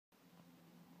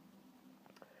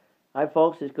Hi,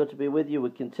 folks. It's good to be with you.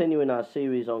 We're continuing our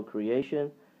series on creation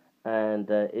and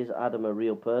is Adam a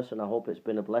real person? I hope it's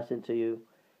been a blessing to you,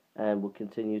 and we'll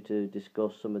continue to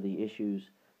discuss some of the issues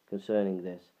concerning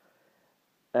this.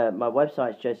 My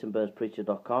website is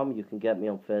jasonburnspreacher.com. You can get me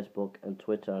on Facebook and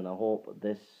Twitter, and I hope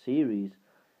this series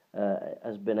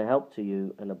has been a help to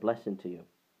you and a blessing to you.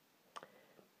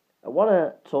 I want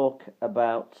to talk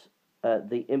about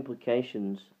the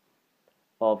implications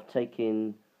of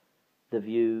taking the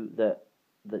view that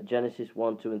Genesis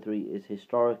 1, 2, and 3 is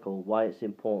historical, why it's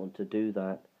important to do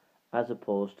that, as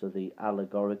opposed to the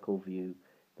allegorical view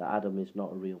that Adam is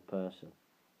not a real person.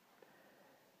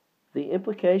 The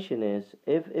implication is,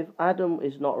 if Adam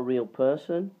is not a real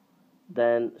person,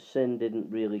 then sin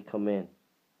didn't really come in.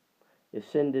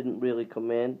 If sin didn't really come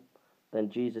in, then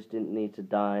Jesus didn't need to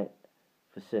die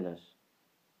for sinners.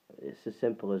 It's as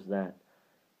simple as that.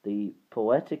 The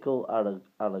poetical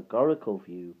allegorical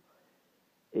view,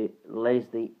 it lays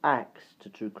the axe to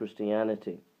true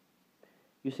Christianity.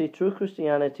 You see, true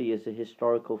Christianity is a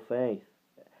historical faith,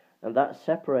 and that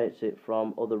separates it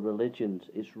from other religions.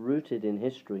 It's rooted in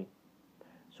history.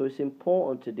 So it's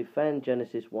important to defend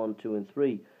Genesis 1, 2, and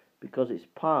 3 because it's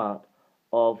part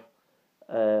of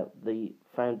the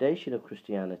foundation of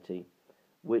Christianity,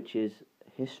 which is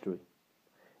history.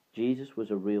 Jesus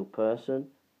was a real person,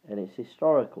 and it's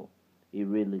historical. He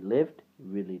really lived, he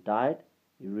really died,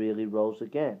 he really rose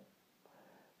again.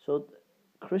 So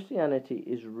Christianity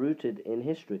is rooted in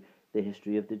history. The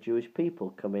history of the Jewish people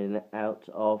coming out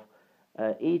of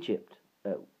Egypt.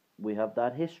 We have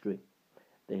that history.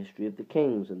 The history of the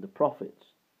kings and the prophets.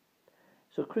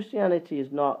 So Christianity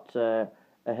is not a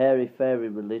hairy-fairy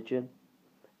religion.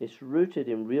 It's rooted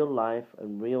in real life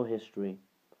and real history.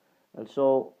 And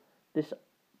so this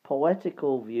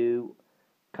poetical view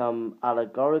come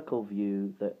allegorical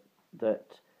view that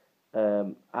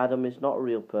Adam is not a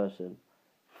real person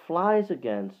flies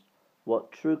against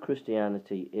what true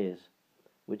Christianity is,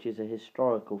 which is a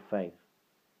historical faith.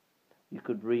 You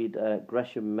could read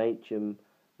Gresham Machen,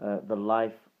 The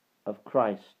Life of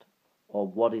Christ, or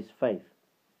What is Faith.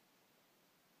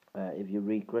 If you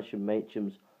read Gresham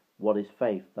Machen's What is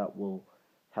Faith, that will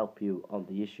help you on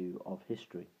the issue of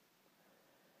history.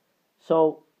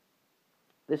 So,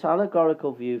 this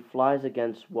allegorical view flies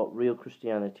against what real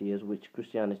Christianity is, which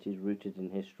Christianity is rooted in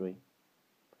history.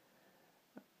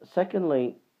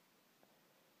 Secondly,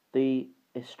 the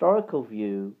historical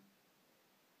view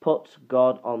puts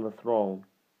God on the throne.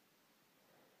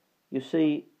 You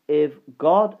see, if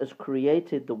God has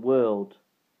created the world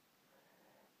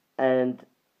and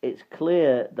it's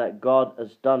clear that God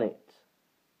has done it,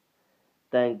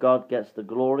 then God gets the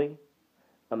glory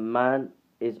and man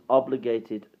is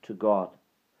obligated to God.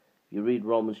 You read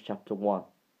Romans chapter 1.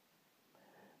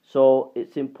 So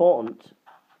it's important,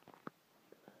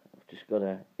 I've just got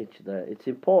an itch there, it's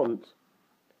important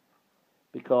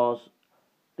because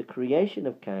the creation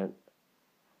account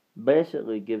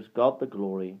basically gives God the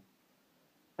glory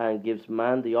and gives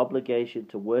man the obligation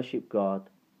to worship God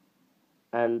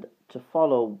and to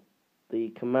follow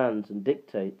the commands and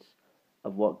dictates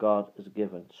of what God has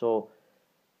given. So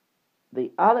the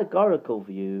allegorical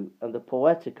view and the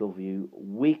poetical view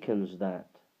weakens that.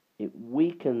 It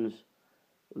weakens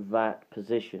that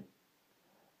position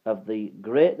of the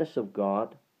greatness of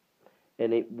God,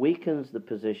 and it weakens the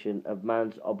position of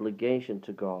man's obligation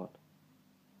to God.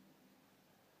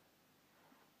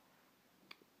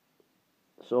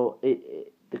 So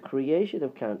the creation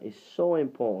account is so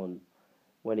important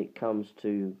when it comes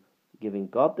to giving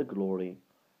God the glory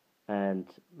and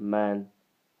man's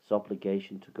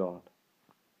obligation to God.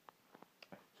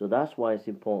 So that's why it's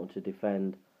important to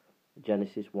defend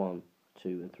Genesis 1, 2,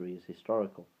 and 3 as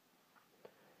historical.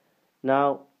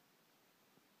 Now,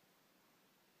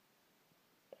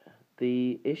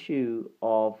 the issue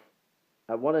of,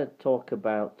 I want to talk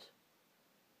about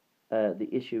the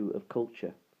issue of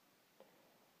culture.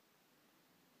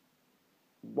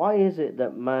 Why is it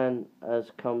that man has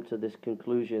come to this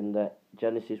conclusion that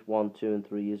Genesis 1, 2, and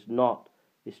 3 is not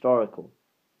historical?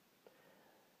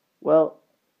 Well,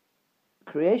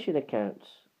 creation accounts,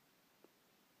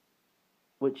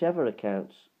 whichever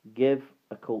accounts, give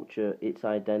a culture its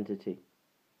identity.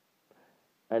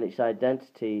 And its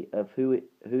identity of who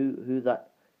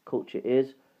that culture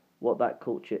is, what that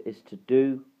culture is to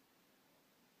do,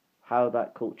 how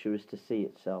that culture is to see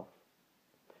itself.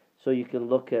 So you can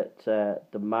look at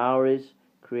the Maoris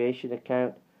creation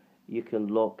account, you can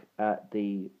look at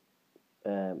the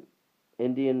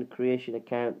Indian creation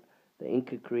account, the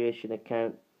Inca creation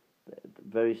account, the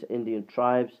various Indian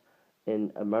tribes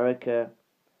in America,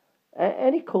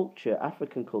 any culture,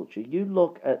 African culture, you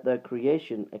look at their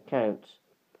creation accounts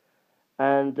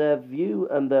and their view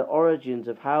and their origins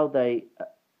of how they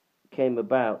came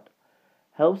about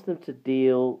helps them to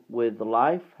deal with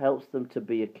life, helps them to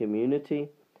be a community,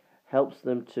 helps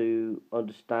them to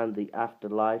understand the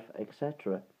afterlife,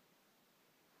 etc.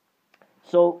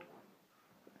 So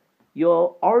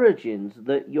your origins,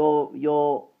 your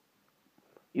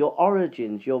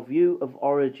origins, your view of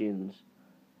origins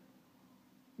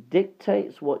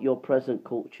dictates what your present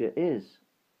culture is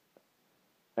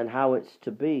and how it's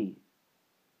to be.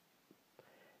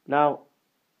 Now,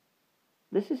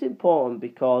 this is important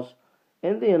because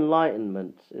in the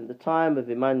Enlightenment, in the time of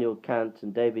Immanuel Kant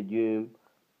and David Hume,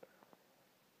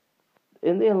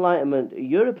 in the Enlightenment,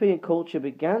 European culture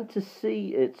began to see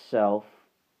itself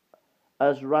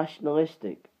as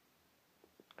rationalistic.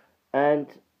 And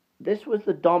this was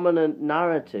the dominant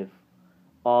narrative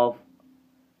of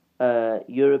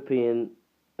European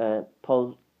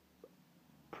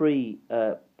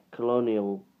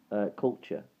pre-colonial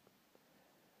culture.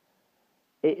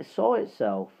 It saw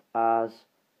itself as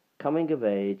coming of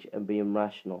age and being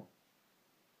rational.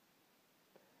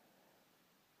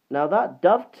 Now that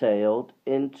dovetailed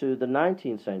into the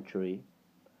 19th century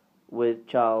with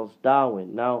Charles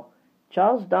Darwin. Now,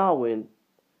 Charles Darwin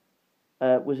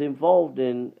was involved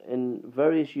in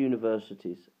various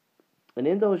universities, and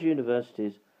in those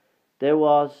universities there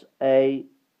was a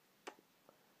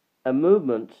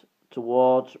movement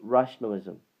towards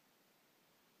rationalism.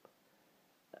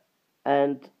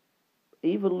 And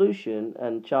evolution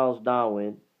and Charles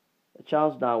Darwin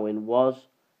was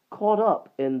caught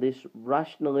up in this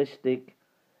rationalistic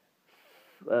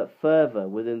fervor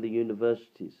within the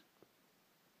universities.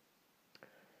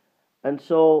 And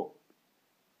so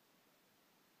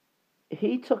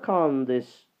he took on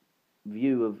this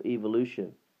view of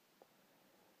evolution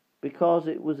because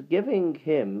it was giving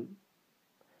him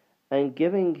and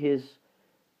giving his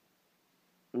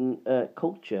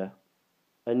culture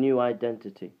a new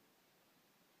identity.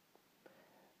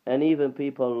 And even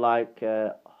people like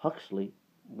Huxley,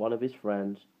 one of his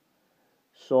friends,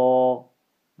 saw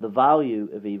the value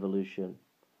of evolution,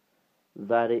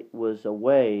 that it was a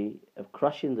way of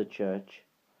crushing the church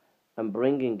and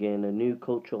bringing in a new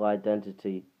cultural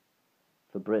identity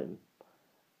for Britain.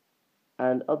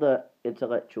 And other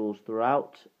intellectuals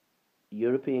throughout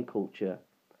European culture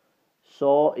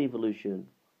saw evolution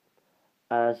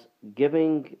as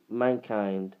giving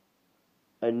mankind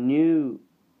a new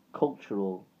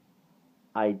cultural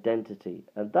identity.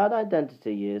 And that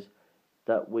identity is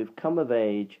that we've come of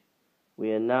age,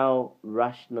 we are now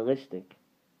rationalistic.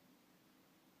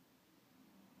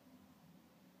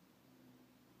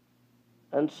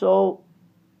 And so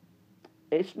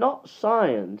it's not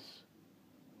science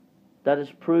that has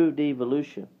proved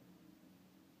evolution.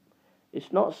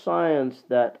 It's not science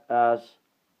that has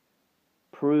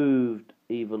proved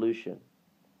evolution.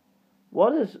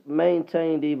 What has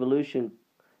maintained evolution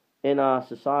in our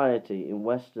society, in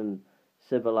Western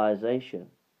civilization,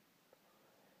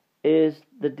 is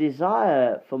the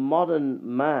desire for modern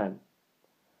man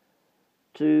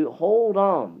to hold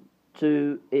on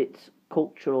to its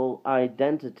cultural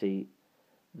identity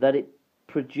that it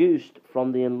produced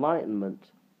from the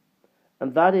Enlightenment.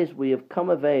 And that is, we have come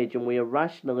of age and we are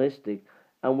rationalistic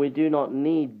and we do not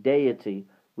need deity.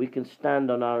 We can stand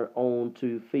on our own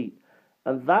 2 feet.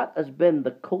 And that has been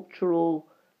the cultural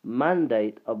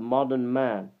mandate of modern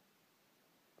man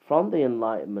from the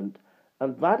Enlightenment.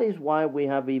 And that is why we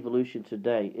have evolution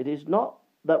today. It is not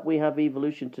that we have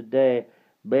evolution today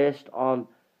based on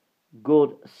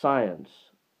good science.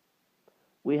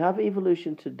 We have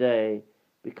evolution today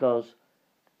because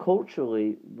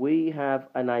culturally we have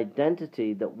an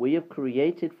identity that we have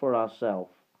created for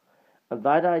ourselves. And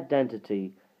that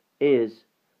identity is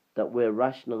that we're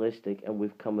rationalistic and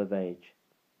we've come of age.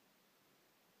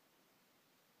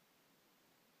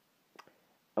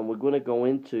 And we're going to go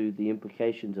into the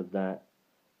implications of that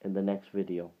in the next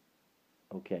video.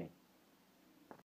 Okay.